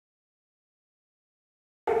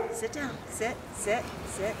Sit down. Sit, sit,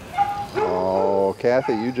 sit. Oh,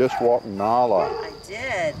 Kathy, you just walked Nala. I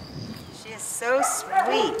did. She is so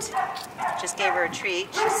sweet. Just gave her a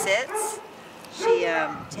treat. She sits. She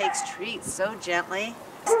takes treats so gently.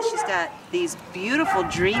 She's got these beautiful,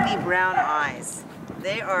 dreamy brown eyes.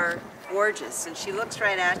 They are gorgeous, and she looks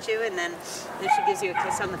right at you, and then she gives you a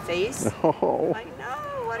kiss on the face. Oh. I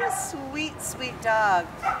know, what a sweet, sweet dog.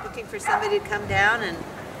 Looking for somebody to come down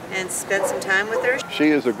and spend some time with her. She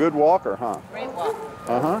is a good walker, huh? Great walk.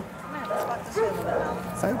 Uh-huh. Come on, let's walk this way a little bit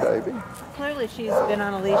now. Hey, baby. Clearly she's been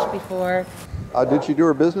on a leash before. Did she do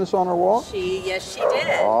her business on her walk? Yes, she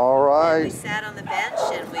did. All right. And we sat on the bench,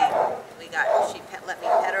 and she let me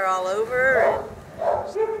pet her all over,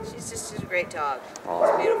 and she's a great dog.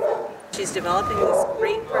 She's beautiful. She's developing this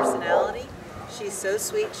great personality. She's so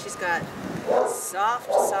sweet. She's got soft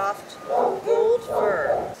gold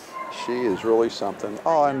fur. She is really something.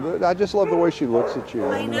 Oh, and I just love the way she looks at you.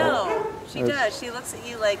 I know. She does. She looks at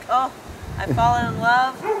you like, oh, I've fallen in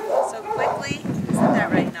love so quickly. Isn't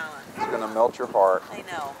that right, Nala? It's going to melt your heart. I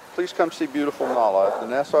know. Please come see beautiful Nala at the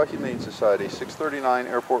Nassau Humane Society, 639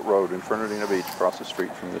 Airport Road in Fernandina Beach, across the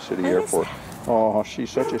street from the city airport. Oh, she's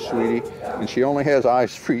such a sweetie, and she only has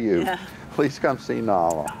eyes for you. Yeah. Please come see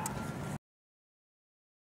Nala.